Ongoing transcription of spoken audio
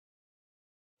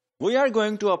we are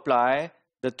going to apply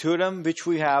the theorem which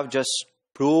we have just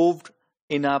proved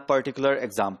in a particular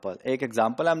example. एक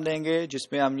example हम देंगे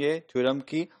जिसमें हम ये theorem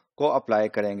की को apply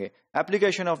करेंगे.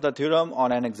 Application of the theorem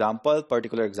on an example,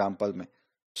 particular example में.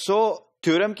 So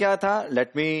theorem क्या था?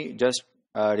 Let me just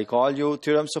recall you.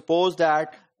 Theorem suppose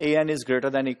that an is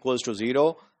greater than equals to 0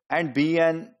 and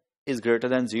bn is greater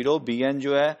than 0. bn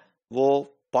जो है वो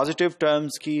positive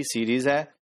terms की series है.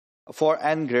 For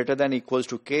n greater than equals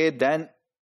to k, then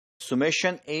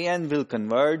summation an will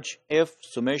converge if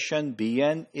summation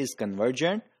bn is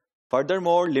convergent.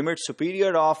 Furthermore, limit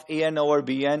superior of an over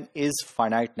bn is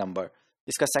finite number.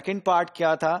 इसका second part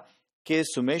क्या था कि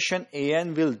summation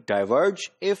an will diverge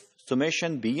if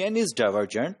summation bn is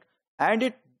divergent and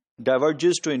it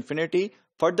diverges to infinity.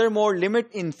 Furthermore,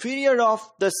 limit inferior of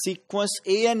the sequence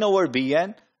an over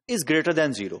bn is greater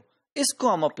than 0. इसको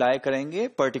हम apply करेंगे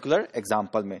particular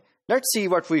example में. Let's see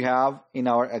what we have in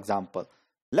our example.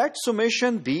 Let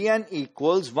summation bn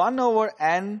equals 1 over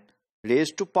n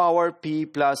raised to power p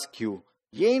plus q.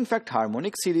 ये in fact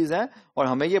harmonic series है और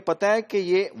हमें ये पता है कि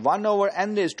ये 1 over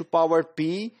n raised to power p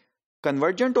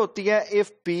convergent होती है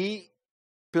if p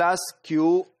plus q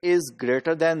is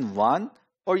greater than 1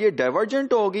 और ये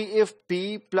divergent होगी if p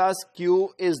plus q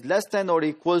is less than or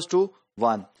equals to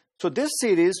 1. So this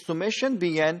series summation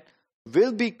bn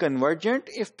will be convergent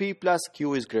if p plus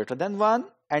q is greater than 1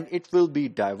 and it will be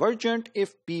divergent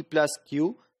if p plus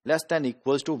q less than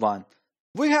equals to 1.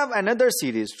 We have another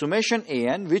series summation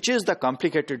an which is the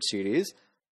complicated series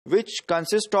which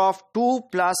consists of 2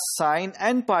 plus sine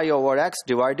n pi over x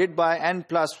divided by n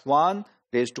plus 1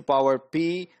 raised to power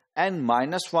p and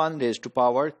minus 1 raised to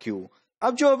power q.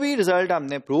 अब जो अभी result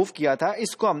हमने prove किया था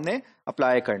इसको हमने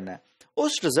apply करना है.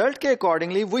 उस रिजल्ट के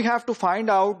accordingly we have to find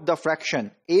out the fraction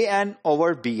an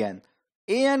over bn.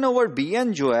 an over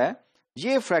bn जो है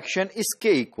ये फ्रैक्शन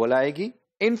इसके इक्वल आएगी.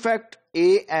 इनफैक्ट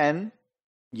an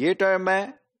ये टर्म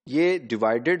है ये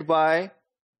डिवाइडेड बाय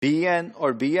bn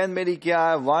और bn मेरी क्या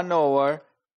है 1 over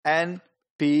n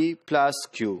p plus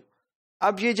q.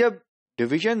 अब ये जब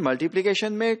डिवीजन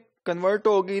मल्टीप्लिकेशन में कन्वर्ट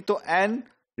होगी तो n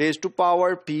raise to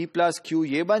power p plus q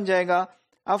ये बन जाएगा.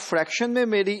 अब फ्रैक्शन में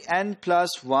मेरी n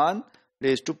plus 1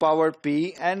 raise to power p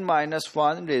n minus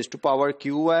 1 raise to power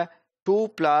q है. 2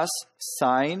 plus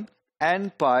sign n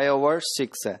pi over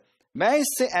 6 है. मैं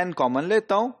इससे n कॉमन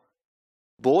लेता हूं.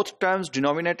 बोथ टर्म्स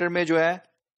डिनोमिनेटर में जो है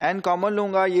n कॉमन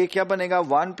लूंगा. ये क्या बनेगा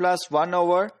 1 plus 1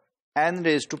 over n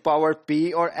raise to power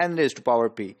p और n raise to power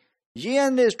p. ये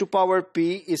n raise to power p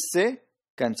इससे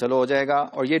कैंसिल हो जाएगा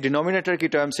और ये डिनोमिनेटर की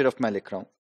टर्म सिर्फ मैं लिख रहा हूं.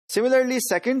 सिमिलरली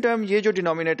सेकेंड टर्म ये जो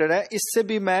डिनोमिनेटर है इससे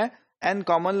भी मैं n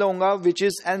कॉमन लूंगा which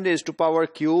is n raise to power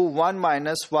q 1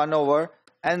 minus 1 over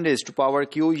n raise to power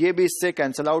q. ये भी इससे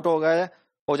कैंसिल आउट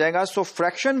हो जाएगा. सो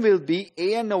fraction will be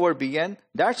an over bn.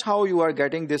 That's how you are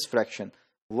getting this fraction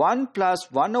 1 plus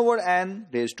 1 over n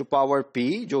raise to power p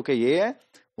जो कि ये है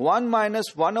 1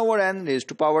 minus 1 over n raise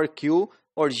to power q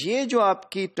और ये जो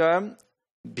आपकी टर्म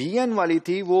bn वाली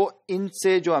थी वो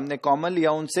इनसे जो हमने कॉमन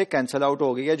लिया उनसे कैंसिल आउट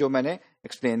हो गई है जो मैंने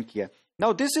एक्सप्लेन किया.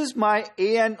 Now this is my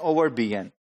an over bn.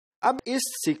 अब इस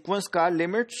सीक्वेंस का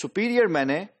लिमिट सुपीरियर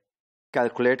मैंने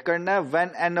कैलकुलेट करना है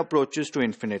when n approaches to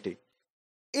infinity.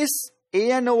 इस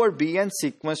an ओवर bn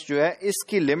सीक्वेंस जो है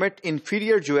इसकी लिमिट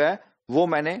इंफीरियर जो है वो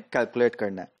मैंने कैलकुलेट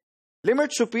करना है.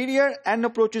 Limit superior n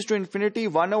approaches to infinity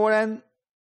 1 over n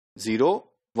 0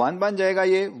 1 बन जाएगा.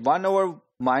 ये 1 over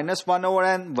minus 1 over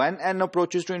n when n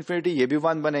approaches to infinity ये भी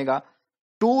 1 बनेगा.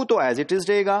 2 तो एज इट इज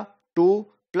रहेगा 2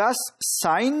 प्लस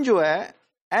साइन जो है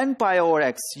n पाई ओवर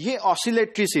x ये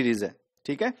ऑसिलेटरी सीरीज है.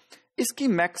 ठीक है. इसकी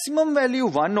मैक्सिमम वैल्यू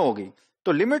 1 होगी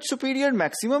तो लिमिट सुपीरियर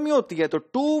मैक्सिमम ही होती है. तो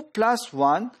 2 plus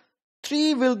 1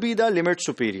 3 will be the limit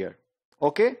superior.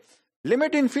 Okay.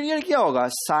 Limit inferior क्या होगा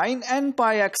साइन n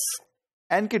पाई x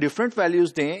n की डिफरेंट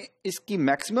वैल्यूज दें इसकी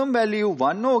मैक्सिमम वैल्यू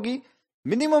 1 होगी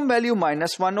मिनिमम वैल्यू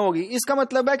माइनस 1 होगी. इसका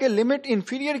मतलब है कि लिमिट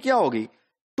इंफीरियर क्या होगी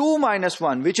 2 माइनस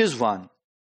 1 विच इज 1.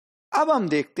 अब हम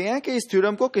देखते हैं कि इस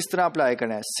थ्योरम को किस तरह अप्लाई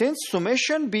करना है. Since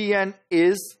summation bn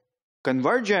is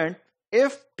convergent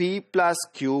if p plus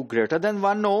q greater than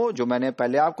 1 हो जो मैंने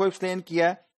पहले आपको एक्सप्लेन किया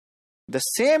है. The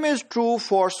same is true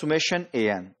for summation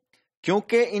an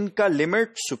क्योंकि इनका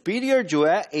लिमिट सुपीरियर जो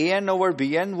है an ओवर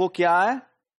bn वो क्या है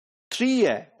 3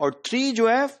 है और 3 जो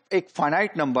है एक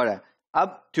फाइनाइट नंबर है.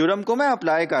 अब थ्योरम को मैं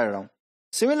अप्लाई कर रहा हूं.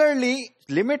 सिमिलरली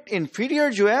लिमिट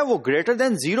इंफीरियर जो है वो ग्रेटर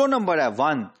देन 0 नंबर है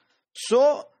 1.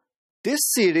 सो this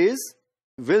series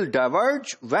will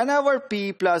diverge whenever p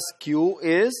plus q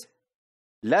is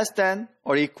less than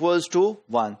or equals to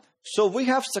 1. So we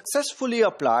have successfully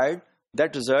applied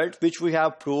that result which we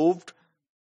have proved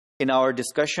in our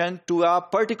discussion to a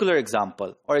particular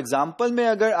example. और example में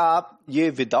अगर आप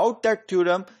ये without that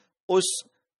theorem उस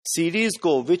series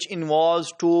को which involves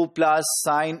 2 plus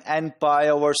sine n pi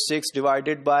over 6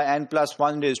 divided by n plus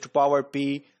 1 raised to power p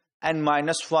n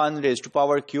minus 1 raised to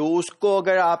power q, उसको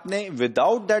अगर आपने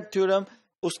without that theorem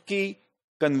उसकी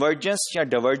convergence या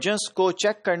divergence को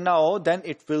check करना हो, then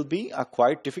it will be a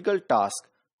quite difficult task.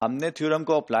 हमने theorem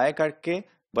को apply करके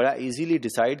बड़ा easily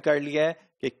decide कर लिया है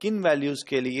कि किन वैल्यूज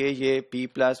के लिए ये p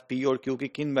प्लस p और q की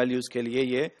किन वैल्यूज के लिए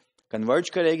ये कन्वर्ज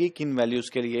करेगी, किन वैल्यूज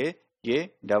के लिए ये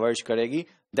डाइवर्ज करेगी.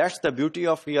 That's the beauty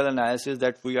of real analysis,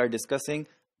 that we are discussing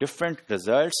different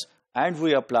results and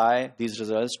we apply these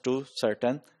results to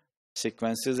certain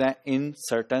sequences and in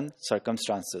certain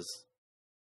circumstances.